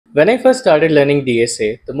When I first started learning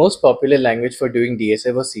DSA, the most popular language for doing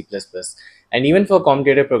DSA was C++. And even for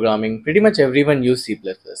computational programming, pretty much everyone used C++.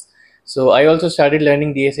 So I also started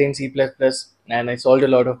learning DSA in C++ and I solved a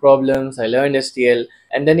lot of problems. I learned STL.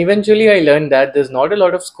 And then eventually I learned that there's not a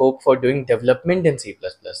lot of scope for doing development in C++.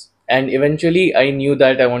 And eventually I knew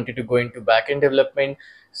that I wanted to go into backend development.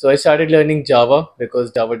 So I started learning Java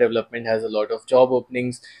because Java development has a lot of job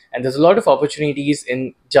openings and there's a lot of opportunities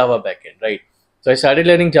in Java backend, right? So I started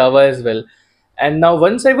learning Java as well. And now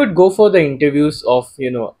once I would go for the interviews of,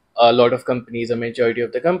 a lot of companies, a majority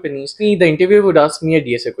of the companies, the interviewer would ask me a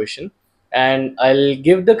DSA question and I'll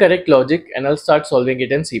give the correct logic and I'll start solving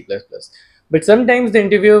it in C++. But sometimes the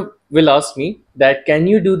interviewer will ask me that, can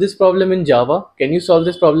you do this problem in Java? Can you solve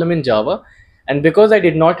this problem in Java? And because I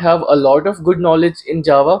did not have a lot of good knowledge in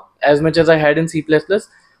Java as much as I had in C++,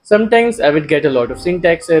 sometimes I would get a lot of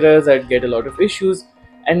syntax errors, I'd get a lot of issues,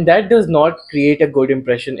 and that does not create a good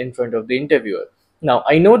impression in front of the interviewer. Now,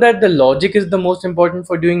 I know that the logic is the most important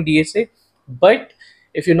for doing DSA, but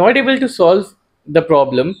if you're not able to solve the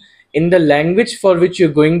problem in the language for which you're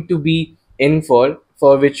going to be in for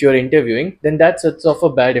which you're interviewing, then that sets off a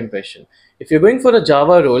bad impression. If you're going for a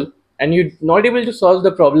Java role and you're not able to solve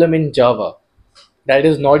the problem in Java, that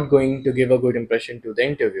is not going to give a good impression to the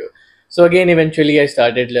interviewer. So again, eventually I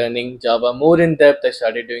started learning Java more in depth. I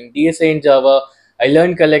started doing DSA in Java. I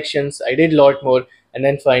learned collections. I did a lot more. And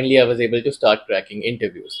then finally I was able to start cracking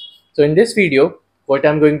interviews. So in this video, what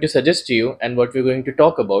I'm going to suggest to you and what we're going to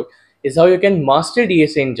talk about is how you can master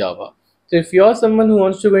DSA in Java. So if you're someone who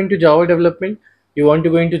wants to go into Java development, you want to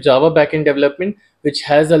go into Java backend development, which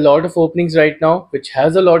has a lot of openings right now, which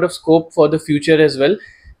has a lot of scope for the future as well,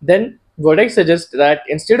 then what I suggest that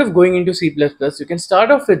instead of going into C++, you can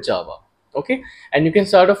start off with Java, okay? And you can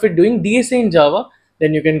start off with doing DSA in Java,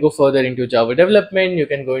 then you can go further into Java development, you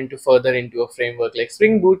can go into further into a framework like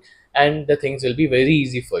Spring Boot, and the things will be very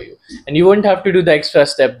easy for you. And you won't have to do the extra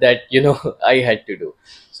step that, I had to do.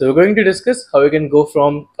 So we're going to discuss how you can go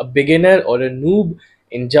from a beginner or a noob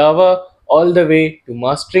in Java all the way to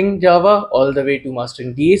mastering Java, all the way to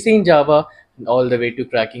mastering DSA in Java, all the way to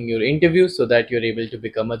cracking your interview so that you're able to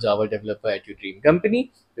become a Java developer at your dream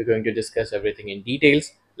company. We're going to discuss everything in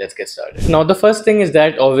details. Let's get started. Now, the first thing is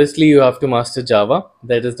that obviously you have to master Java.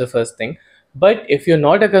 That is the first thing. But if you're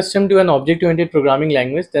not accustomed to an object-oriented programming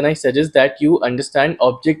language, then I suggest that you understand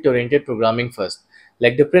object-oriented programming first,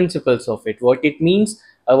 like the principles of it, what it means.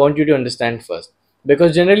 I want you to understand first.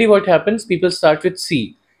 Because generally what happens, people start with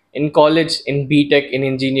C. In college, in BTech, in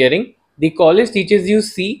engineering, the college teaches you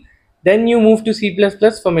C, then you move to C++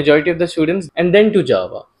 for majority of the students, and then to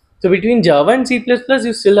Java. So between Java and C++,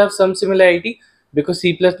 you still have some similarity because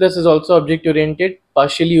C++ is also object oriented,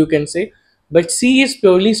 partially you can say, but C is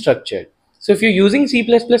purely structured. So if you're using C++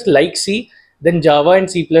 like C, then Java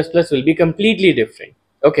and C++ will be completely different.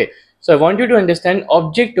 Okay, so I want you to understand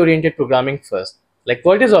object oriented programming first. Like,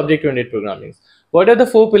 what is object oriented programming? What are the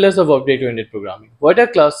four pillars of object oriented programming? What are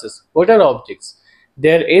classes? What are objects?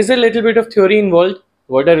 There is a little bit of theory involved.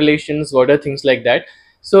 What are relations? What are things like that?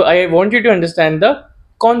 So I want you to understand the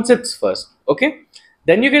concepts first, okay?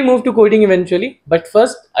 Then you can move to coding eventually, but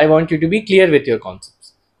first I want you to be clear with your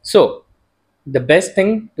concepts. So the best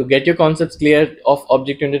thing to get your concepts clear of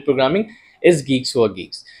object-oriented programming is Geeks for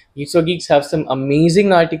Geeks. Geeks for Geeks have some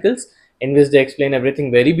amazing articles in which they explain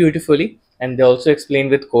everything very beautifully, and they also explain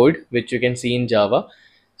with code, which you can see in Java.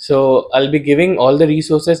 So I'll be giving all the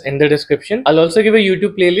resources in the description. I'll also give a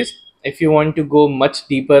YouTube playlist. If you want to go much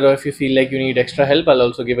deeper or if you feel like you need extra help, I'll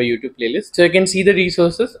also give a YouTube playlist. So you can see the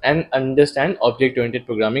resources and understand object-oriented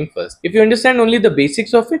programming first. If you understand only the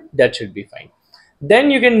basics of it, that should be fine. Then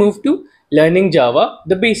you can move to learning Java,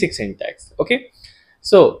 the basic syntax, okay?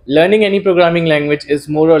 So learning any programming language is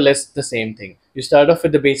more or less the same thing. You start off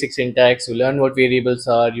with the basic syntax, you learn what variables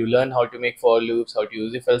are, you learn how to make for loops, how to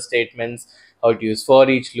use if-else statements, how to use for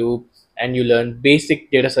each loop, and you learn basic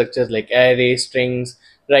data structures like arrays, strings,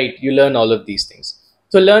 right? You learn all of these things.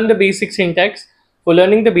 So learn the basic syntax. For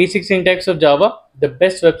learning the basic syntax of Java, the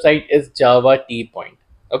best website is Java T Point,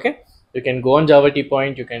 okay? You can go on Java T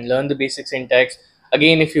Point, you can learn the basic syntax.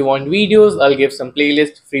 Again, if you want videos, I'll give some free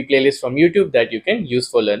playlists from YouTube that you can use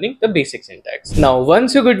for learning the basic syntax. Now,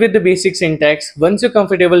 once you're good with the basic syntax, once you're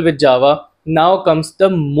comfortable with Java, now comes the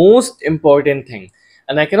most important thing.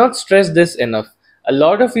 And I cannot stress this enough. A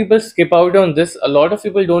lot of people skip out on this. A lot of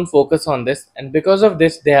people don't focus on this. And because of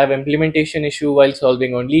this, they have implementation issue while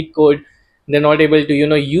solving on lead code. They're not able to,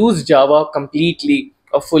 use Java completely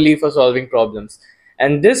or fully for solving problems.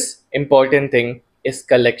 And this important thing is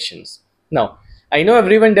collections. Now, I know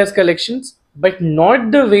everyone does collections, but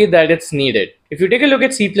not the way that it's needed. If you take a look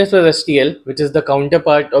at C++ STL, which is the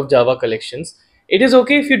counterpart of Java collections, it is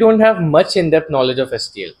okay if you don't have much in-depth knowledge of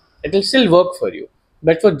STL. It will still work for you.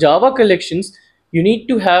 But for Java collections, you need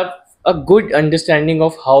to have a good understanding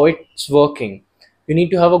of how it's working. You need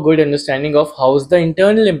to have a good understanding of how is the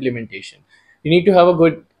internal implementation. You need to have a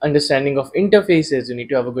good understanding of interfaces. You need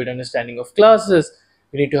to have a good understanding of classes.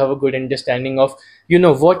 You need to have a good understanding of,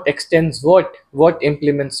 what extends what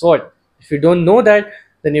implements what. If you don't know that,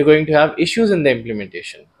 then you're going to have issues in the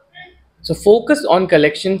implementation. So focus on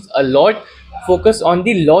collections a lot. Focus on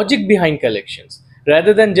the logic behind collections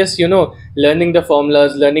rather than just learning the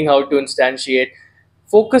formulas, learning how to instantiate.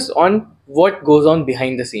 Focus on what goes on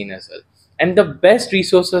behind the scene as well. And the best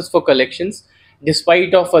resources for collections,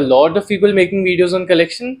 despite of a lot of people making videos on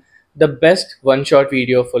collection, the best one shot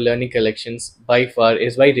video for learning collections by far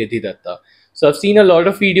is by Riddhi Datta. So I've seen a lot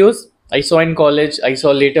of videos. I saw in college, I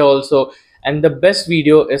saw later also, and the best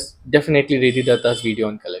video is definitely Riddhi Datta's video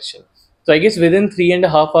on collection. So I guess within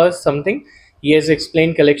 3.5 hours something, he has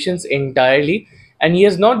explained collections entirely, and he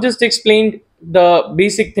has not just explained the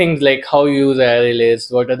basic things like how you use array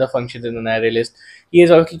list, what are the functions in an array list. He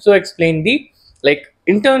has also explained the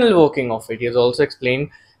internal working of it. He has also explained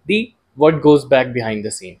the what goes back behind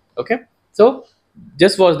the scene. Okay, so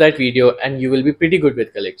just watch that video and you will be pretty good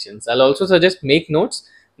with collections. I'll also suggest make notes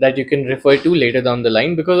that you can refer to later down the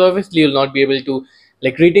line, because obviously you'll not be able to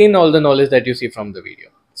retain all the knowledge that you see from the video.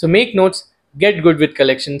 So make notes, get good with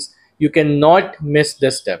collections. You cannot miss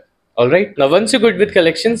this step. All right. Now, once you're good with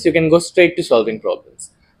collections, you can go straight to solving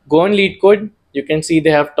problems. Go on LeetCode. You can see they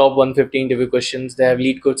have top 150 interview questions. They have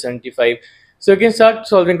LeetCode 75. So you can start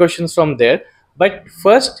solving questions from there. But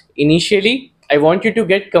first, initially, I want you to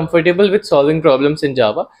get comfortable with solving problems in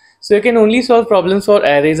Java. So you can only solve problems for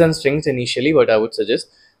arrays and strings initially, what I would suggest.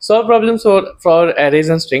 Solve problems for arrays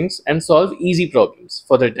and strings and solve easy problems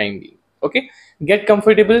for the time being. Okay. Get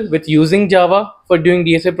comfortable with using Java for doing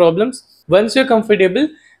DSA problems. Once you're comfortable,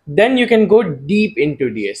 then you can go deep into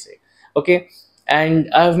DSA. Okay.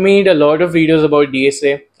 And I've made a lot of videos about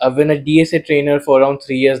DSA. I've been a DSA trainer for around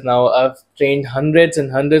 3 years now. I've trained hundreds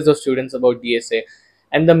and hundreds of students about DSA.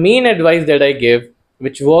 And the main advice that I give,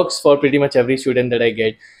 which works for pretty much every student that I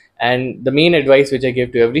get, and the main advice which I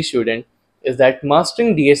give to every student is that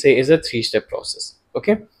mastering DSA is a 3-step process.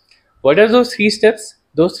 Okay. What are those 3 steps?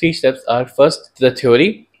 Those 3 steps are: first, the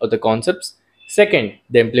theory or the concepts; second,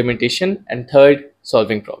 the implementation; and third,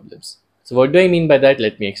 solving problems. So what do I mean by that?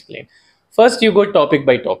 Let me explain. First, you go topic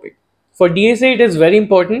by topic. For DSA, it is very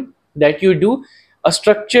important that you do a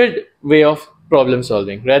structured way of problem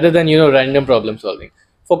solving rather than random problem solving.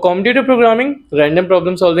 For computer programming, random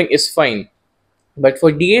problem solving is fine. But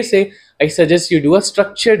for DSA, I suggest you do a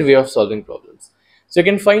structured way of solving problems. So you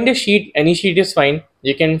can find a sheet, any sheet is fine.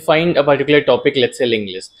 You can find a particular topic, let's say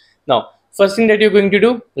linked list. Now, first thing that you're going to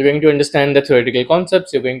do, you're going to understand the theoretical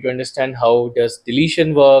concepts. You're going to understand how does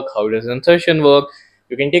deletion work, how does insertion work.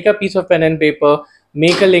 You can take a piece of pen and paper,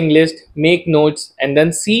 make a linked list, make notes, and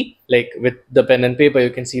then see, with the pen and paper, you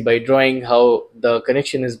can see by drawing how the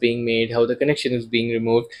connection is being made, how the connection is being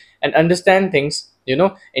removed, and understand things,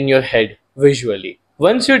 in your head visually.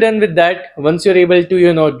 Once you're done with that, once you're able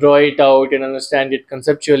to, draw it out and understand it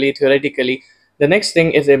conceptually, theoretically, the next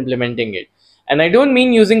thing is implementing it. And I don't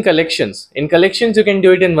mean using collections. In collections, you can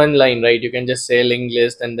do it in one line, right? You can just say linked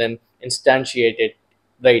list and then instantiate it,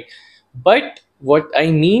 right? But what I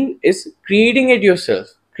mean is creating it yourself,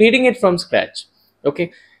 creating it from scratch.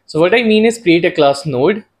 Okay. So what I mean is create a class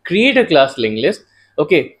node, create a class linked list.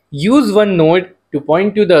 Okay. Use one node to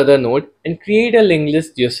point to the other node and create a linked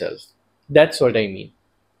list yourself. That's what I mean.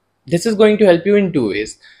 This is going to help you in 2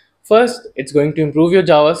 ways. First, it's going to improve your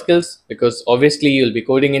Java skills, because obviously you'll be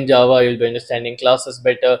coding in Java, you'll be understanding classes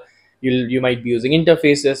better, you might be using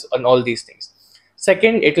interfaces and all these things.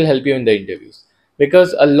 Second, it will help you in the interviews,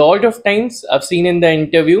 because a lot of times I've seen in the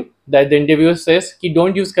interview that the interviewer says,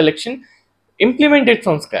 don't use collection, implement it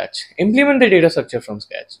from scratch, implement the data structure from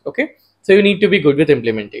scratch. Okay. So you need to be good with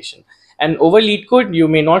implementation. And over LeetCode, you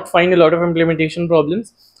may not find a lot of implementation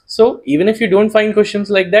problems. So even if you don't find questions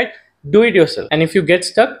like that, do it yourself. And if you get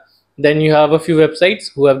stuck, then you have a few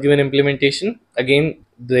websites who have given implementation. Again,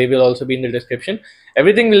 they will also be in the description.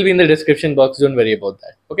 Everything will be in the description box. Don't worry about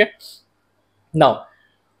that. Okay. Now,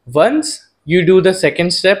 once you do the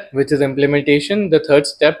second step, which is implementation, the third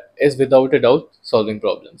step is without a doubt solving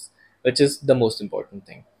problems, which is the most important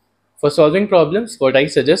thing. For solving problems, what I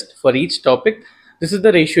suggest for each topic, this is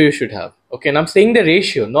the ratio you should have. Okay, and I'm saying the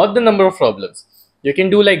ratio, not the number of problems. You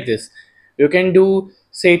can do like this. You can do,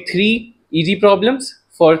 say, 3 easy problems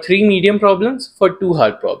for 3 medium problems for 2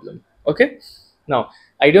 hard problems. Okay. Now,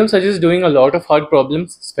 I don't suggest doing a lot of hard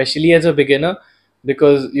problems, especially as a beginner,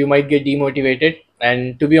 because you might get demotivated.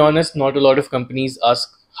 And to be honest, not a lot of companies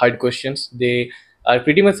ask hard questions. They are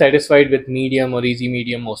pretty much satisfied with medium or easy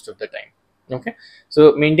medium most of the time. Okay,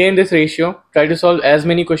 so maintain this ratio. Try to solve as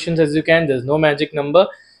many questions as you can. There's no magic number.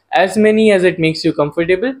 As many as it makes you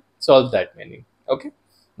comfortable, solve that many. Okay,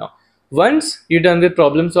 now once you're done with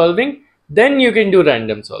problem solving, then you can do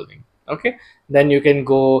random solving. Okay, then you can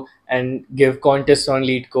go and give contests on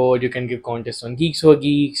lead code. You can give contests on geeks for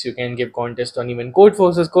geeks. You can give contests on even code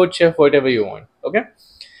forces, code chef, whatever you want. Okay,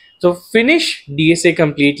 so finish DSA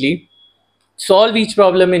completely, solve each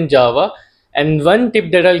problem in Java. And one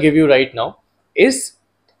tip that I'll give you right now is,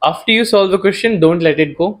 after you solve a question, don't let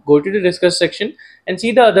it go. Go to the discuss section and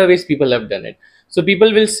see the other ways people have done it. So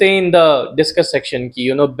people will say in the discuss section,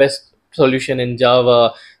 ki, best solution in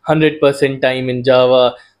Java, 100% time in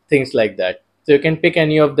Java, things like that. So you can pick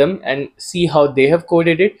any of them and see how they have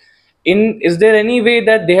coded it. Is there any way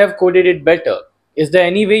that they have coded it better? Is there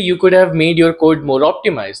any way you could have made your code more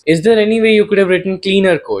optimized? Is there any way you could have written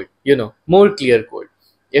cleaner code, more clear code?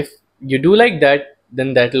 If you do like that,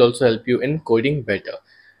 then that will also help you in coding better.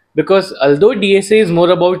 Because although DSA is more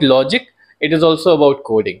about logic, it is also about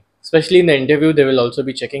coding. Especially in the interview, they will also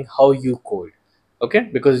be checking how you code. Okay,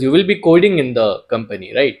 because you will be coding in the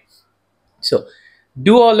company, right? So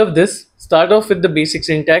do all of this. Start off with the basic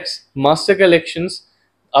syntax, master collections.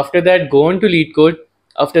 After that, go on to lead code.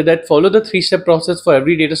 After that, follow the three-step process for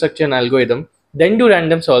every data structure and algorithm. Then do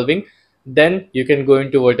random solving. Then you can go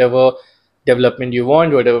into whatever development you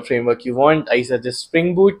want, whatever framework you want. I suggest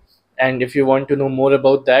Spring Boot. And if you want to know more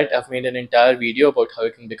about that, I've made an entire video about how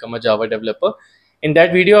you can become a Java developer. In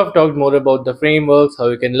that video, I've talked more about the frameworks, how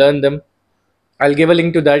you can learn them. I'll give a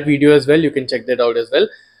link to that video as well. You can check that out as well.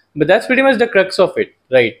 But that's pretty much the crux of it,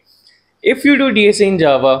 right? If you do DSA in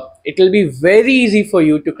Java, it will be very easy for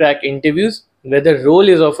you to crack interviews where the role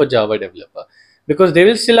is of a Java developer, because they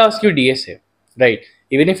will still ask you DSA, right?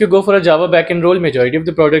 Even if you go for a Java backend role, majority of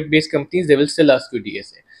the product-based companies, they will still ask you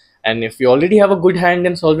DSA. And if you already have a good hand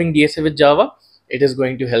in solving DSA with Java, it is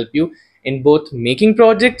going to help you in both making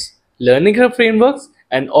projects, learning her frameworks,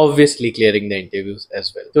 and obviously clearing the interviews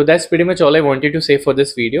as well. So that's pretty much all I wanted to say for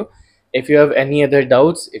this video. If you have any other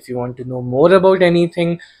doubts, if you want to know more about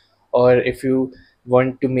anything, or if you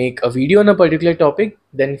want to make a video on a particular topic,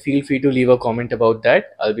 then feel free to leave a comment about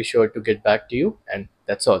that. I'll be sure to get back to you. And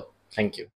that's all. Thank you.